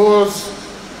discuss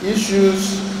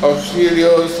issues of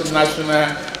serious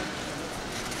national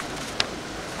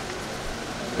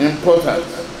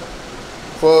importance.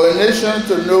 For a nation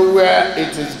to know where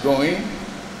it is going,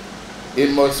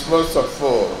 it must first of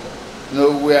all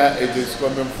know where it is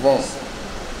coming from.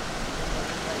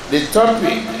 The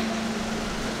topic,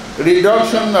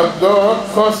 reduction of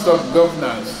cost of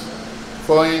governance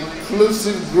for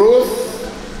inclusive growth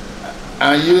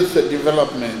and youth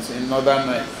development in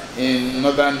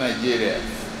northern Nigeria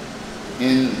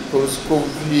in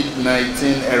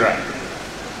post-COVID-19 era,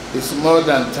 is more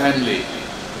than timely,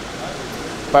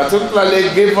 particularly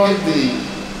given the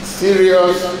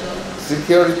serious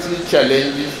security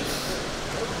challenges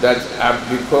that have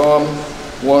become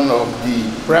one of the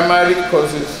primary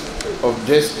causes of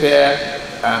despair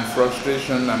and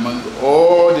frustration among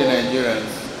all the Nigerians,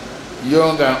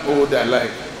 young and old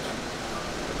alike.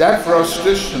 That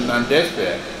frustration and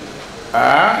despair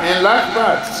are in large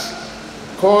parts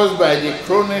caused by the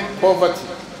chronic poverty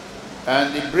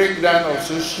and the breakdown of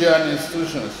social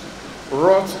institutions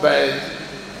wrought by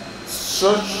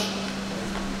such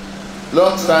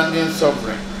long-standing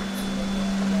suffering.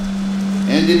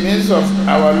 In the midst of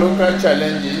our local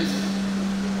challenges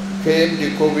came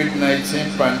the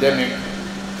COVID-19 pandemic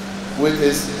with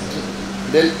its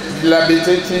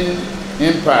debilitating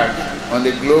impact on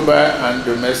the global and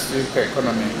domestic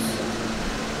economies.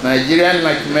 Nigeria,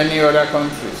 like many other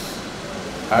countries,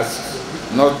 has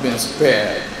not been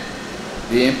spared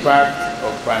the impact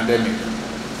of pandemic.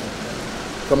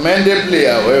 Commendably,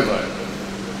 however,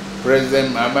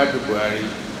 President Muhammadu Buhari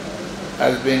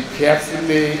has been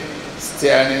carefully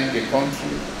steering the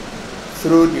country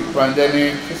through the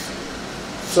pandemic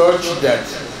such that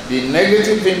the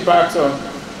negative impact on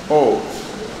health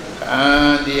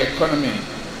and the economy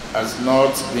has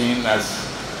not been as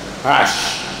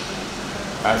harsh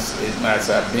as it must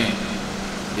have been.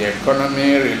 The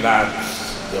economy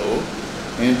relapsed, though,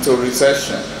 into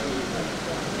recession.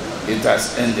 It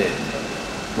has ended,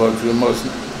 but we must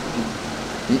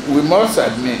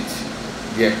admit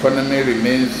the economy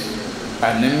remains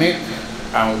anemic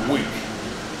and weak.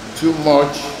 Too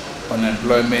much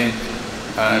unemployment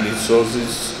and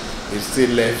resources is still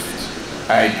left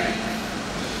idle.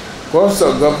 Cost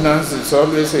of governance is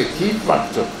always a key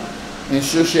factor in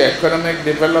socio-economic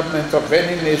development of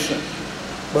any nation,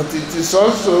 but it is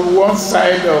also one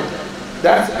side of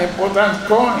that important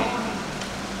coin.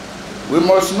 We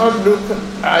must not look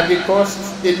at the cost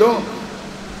alone.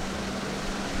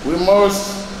 We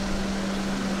must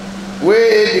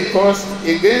weigh the cost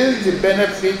against the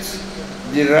benefits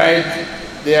derived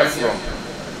therefrom.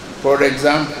 For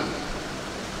example,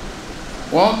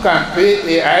 one can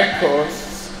pay a high cost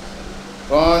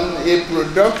on a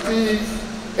productive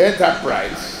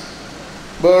enterprise,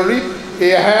 but reap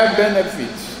a higher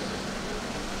benefit.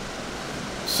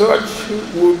 Such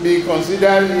would be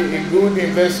considered a good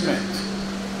investment.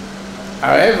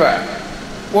 However,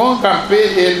 one can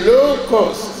pay a low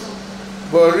cost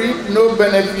but reap no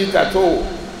benefit at all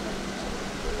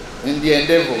in the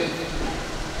endeavor,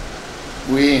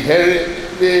 we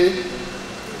inherently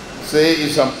say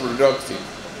it's unproductive.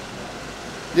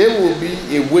 They will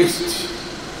be a waste.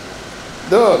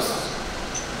 Thus,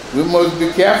 we must be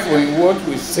careful in what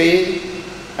we say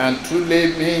and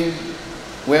truly mean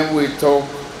when we talk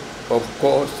of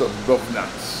cost of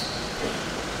governance.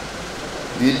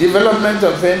 The development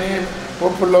of any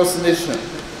populous nation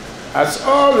has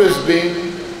always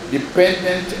been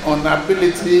dependent on the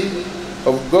ability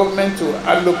of government to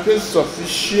allocate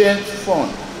sufficient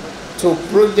funds to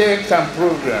projects and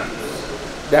programs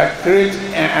that create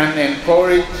and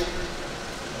encourage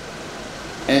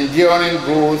enduring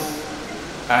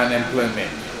growth and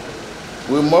employment.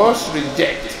 We must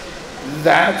reject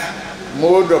that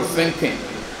mode of thinking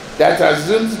that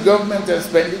assumes government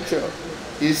expenditure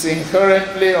is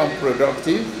inherently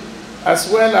unproductive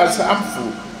as well as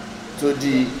harmful to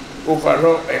the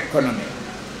overall economy.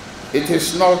 It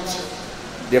is not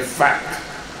the fact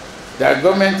that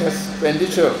government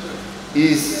expenditure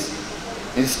is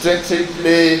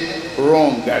intrinsically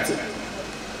wrong at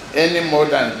any more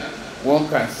than one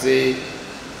can say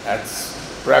that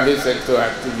private sector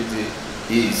activity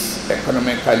is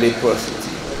economically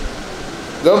positive.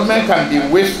 Government can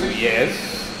be wasteful, yes,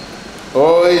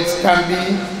 or it can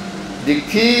be the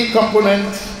key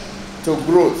component to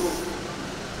growth.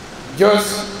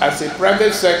 Just as a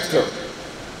private sector,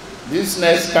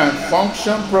 business can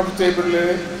function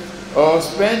profitably or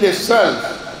spend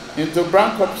itself into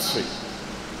bankruptcy.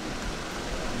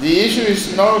 The issue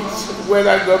is not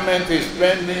whether government is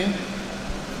spending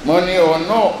money or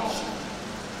not.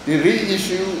 The real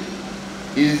issue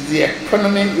is the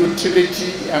economic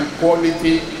utility and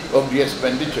quality of the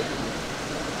expenditure.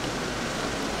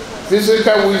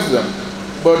 Physical wisdom,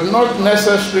 but not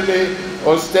necessarily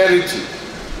austerity,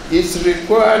 is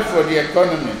required for the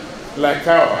economy like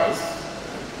ours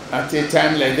at a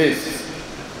time like this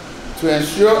to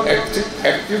ensure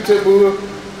equitable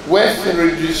wealth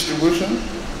redistribution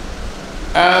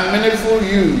and meaningful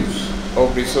use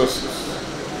of resources.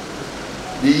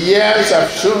 The years have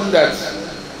shown that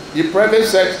the private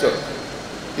sector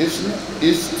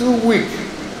is too weak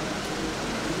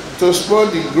to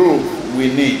support the growth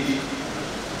we need.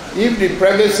 If the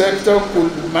private sector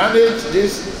could manage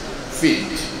this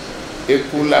feat, it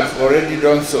could have already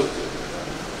done so.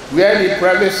 Where the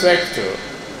private sector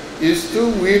is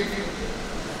too weak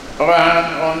or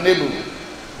unable,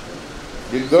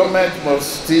 the government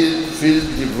must still fill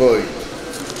the void.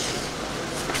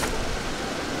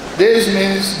 This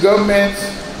means government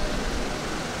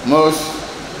must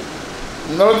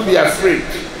not be afraid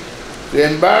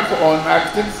to embark on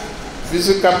active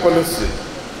physical policy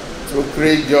to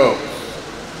create jobs,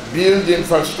 build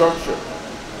infrastructure,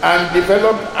 and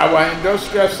develop our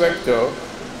industrial sector,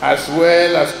 as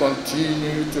well as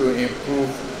continue to improve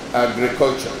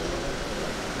agriculture.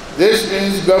 This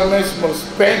means governments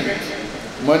must spend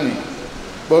money,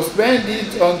 but spend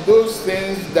it on those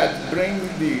things that bring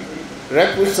the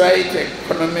requisite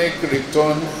economic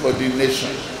return for the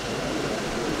nation.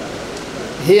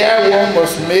 Here one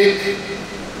must make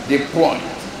the point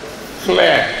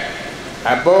clear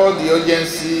about the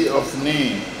urgency of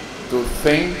need to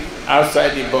think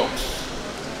outside the box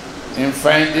in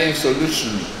finding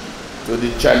solutions to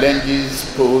the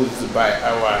challenges posed by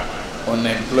our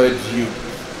unemployed youth.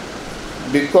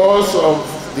 Because of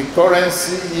the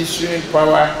currency issuing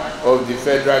power of the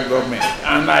federal government,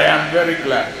 and I am very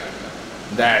glad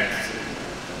that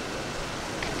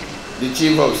the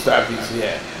Chief of Staff is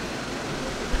here.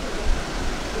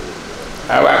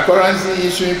 Our currency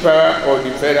issuing power of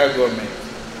the federal government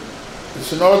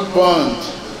is not bound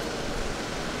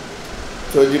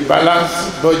to the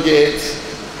balanced budget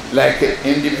like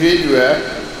individual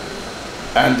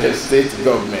and the state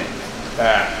government.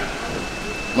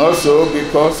 Also,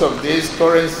 because of this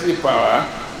currency power,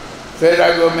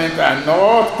 federal government are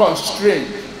not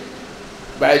constrained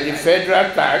by the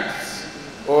federal tax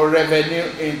or revenue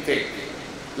intake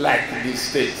like the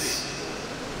states.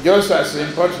 Just as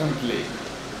importantly,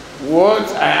 what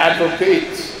I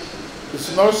advocate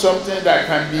is not something that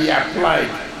can be applied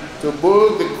to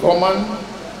both the common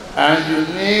and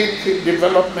unique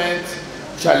development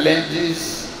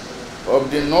challenges of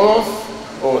the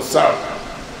North or South,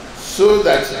 so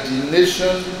that the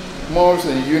nation moves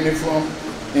in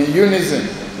unison,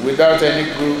 without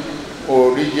any group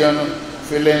or region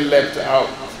feeling left out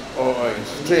or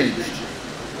estranged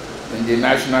in the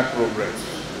national progress.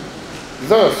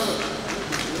 Thus,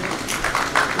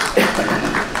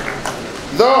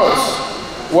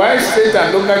 while state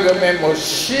and local government must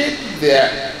shape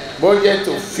their budget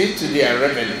to fit their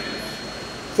revenue,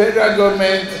 federal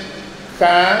government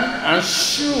can and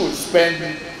should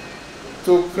spend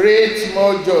to create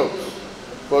more jobs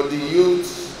for the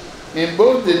youth in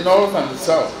both the North and the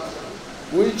South,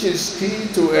 which is key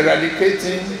to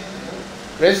eradicating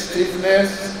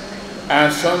restiveness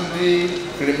and sundry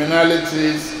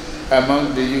criminalities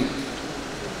among the youth.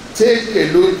 Take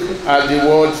a look at the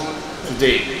world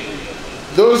today.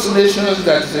 Those nations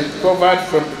that recovered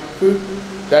from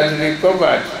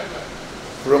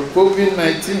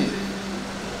COVID-19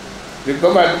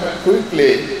 recovered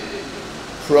quickly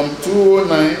from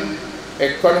 2009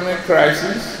 economic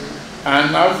crisis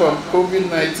and now from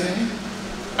COVID-19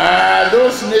 are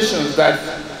those nations that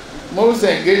most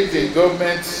engaged in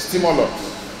government stimulus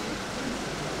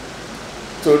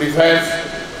to revive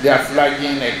their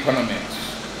flagging economies.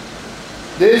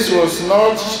 This was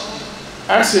not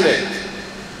accident.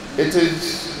 It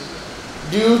is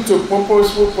due to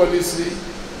purposeful policy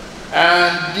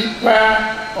and deeper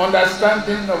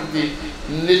understanding of the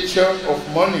nature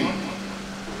of money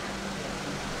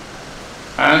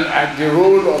and at the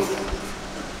role of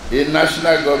a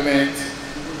national government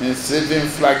in saving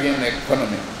flagging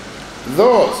economy.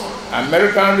 Thus,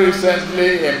 America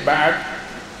recently embarked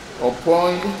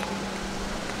upon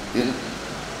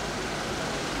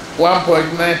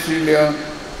 $1.9 trillion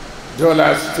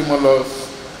stimulus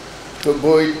to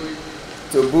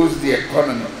boost the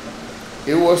economy.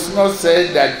 It was not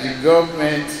said that the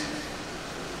government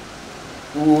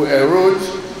will erode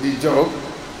the job,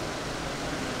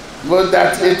 but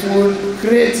that it will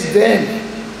create them.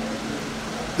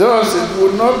 Thus, it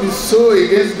will not be so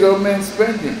against government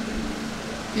spending.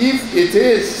 If it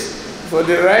is for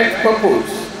the right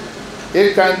purpose,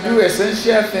 it can do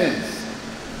essential things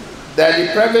that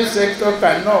the private sector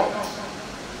cannot.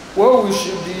 What we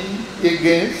should be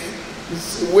against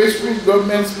is wasteful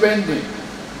government spending.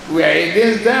 We are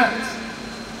against that.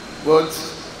 But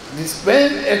the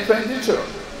expenditure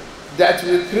that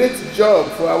will create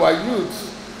jobs for our youth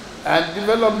and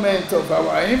development of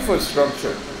our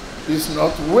infrastructure is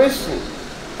not wasteful.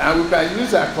 And we can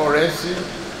use our currency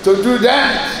to do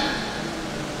that.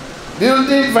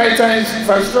 Building vital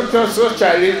infrastructure such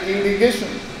as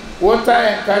irrigation, water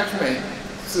encatchment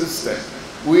system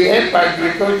will help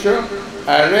agriculture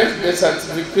arrest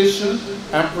desertification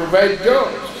and provide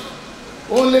jobs.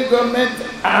 Only government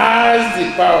has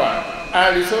the power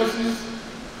and resources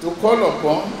to call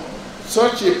upon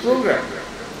such a program.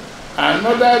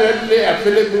 Another readily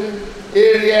available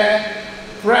area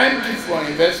primed for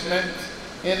investment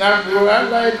in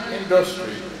agro-allied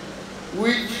industry,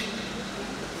 which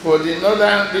for the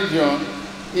northern region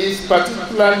is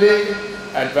particularly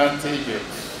advantageous.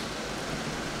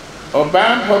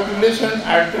 Urban populations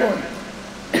are growing,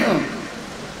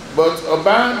 but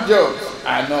urban jobs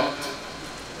are not.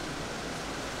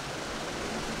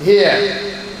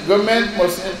 Here, government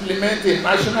must implement a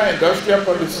national industrial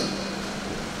policy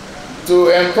to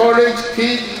encourage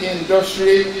key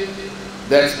industry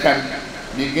that can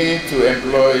begin to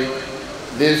employ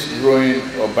this growing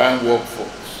urban workforce.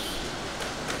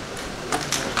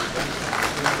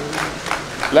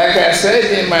 Like I said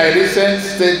in my recent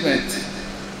statement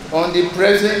on the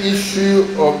present issue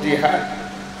of the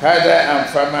herder and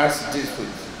farmers dispute,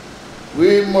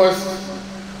 we must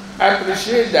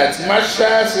appreciate that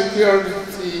martial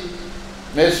security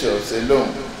measures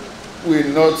alone will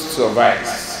not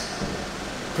suffice.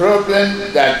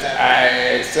 Problems that are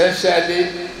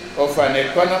essentially of an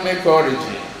economic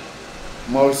origin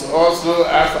must also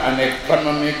have an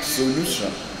economic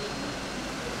solution.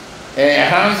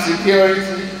 Enhanced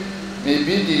security may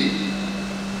be the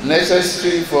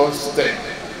necessary first step,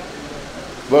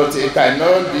 but it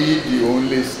cannot be the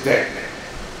only step.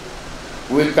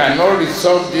 We cannot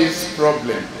resolve this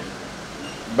problem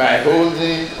by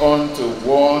holding on to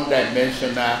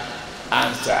one-dimensional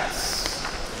answers.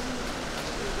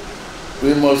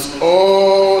 We must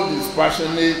all be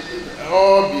dispassionate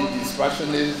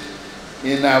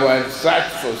in our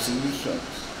search for solutions.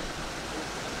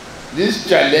 These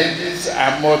challenges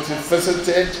are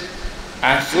multifaceted,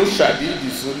 and so shall be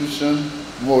the solution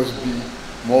must be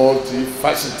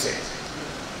multifaceted.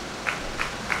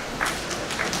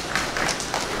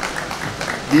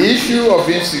 The issue of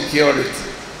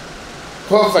insecurity,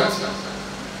 poverty,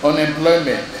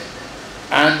 unemployment,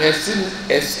 and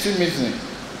extremism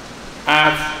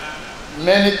have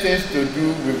many things to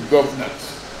do with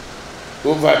governance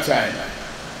over time.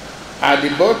 At the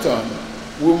bottom,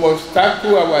 we must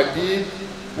tackle our deep,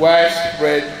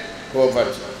 widespread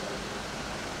poverty.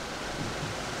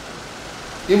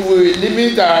 If we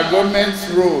limit our government's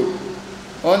role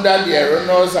under the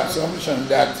erroneous assumption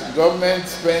that government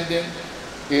spending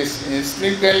is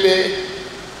intrinsically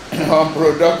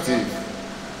unproductive.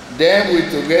 Then we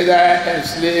together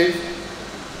enslave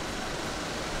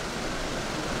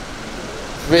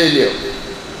failure.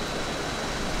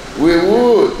 We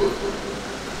would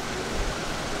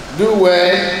do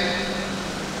well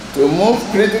to move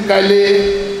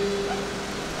critically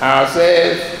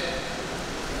ourselves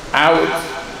out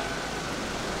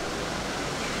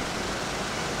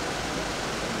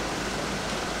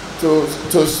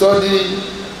to study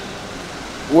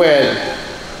well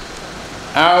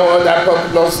how other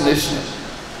populous nations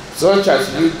such as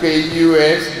UK,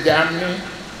 US, Germany,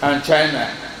 and China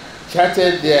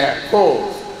charted their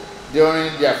course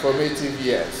during their formative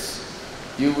years.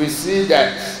 You will see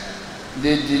that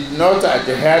they did not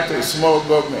adhere to small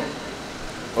government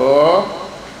or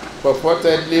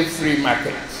purportedly free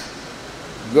markets.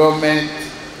 Government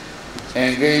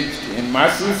engaged in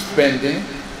massive spending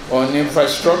on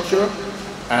infrastructure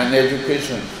and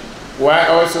education,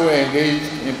 while also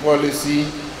engaged in policy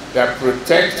that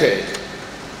protected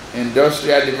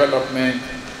industrial development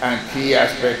and key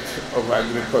aspects of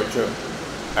agricultural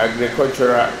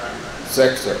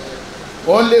sector.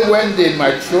 Only when they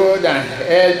matured and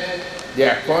held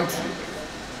their country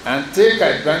and take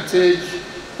advantage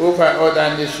over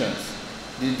other nations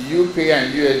did UK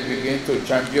and US begin to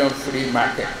champion free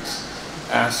markets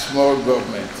and small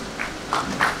government.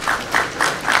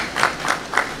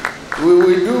 We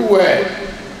will do well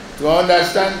to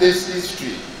understand this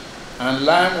history and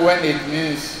learn what it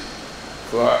means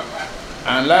to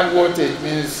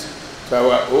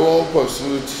our own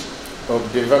pursuit of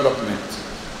development.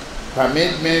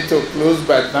 Permit me to close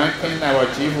by thanking our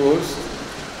chief host,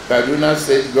 Kaduna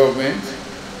State Government,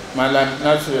 Malam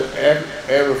Nasir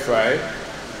Arewa,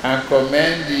 and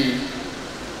commend the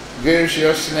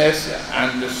graciousness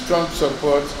and the strong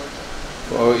support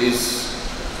for his.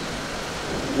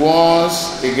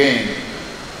 Once again,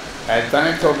 I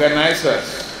thank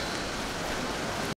organizers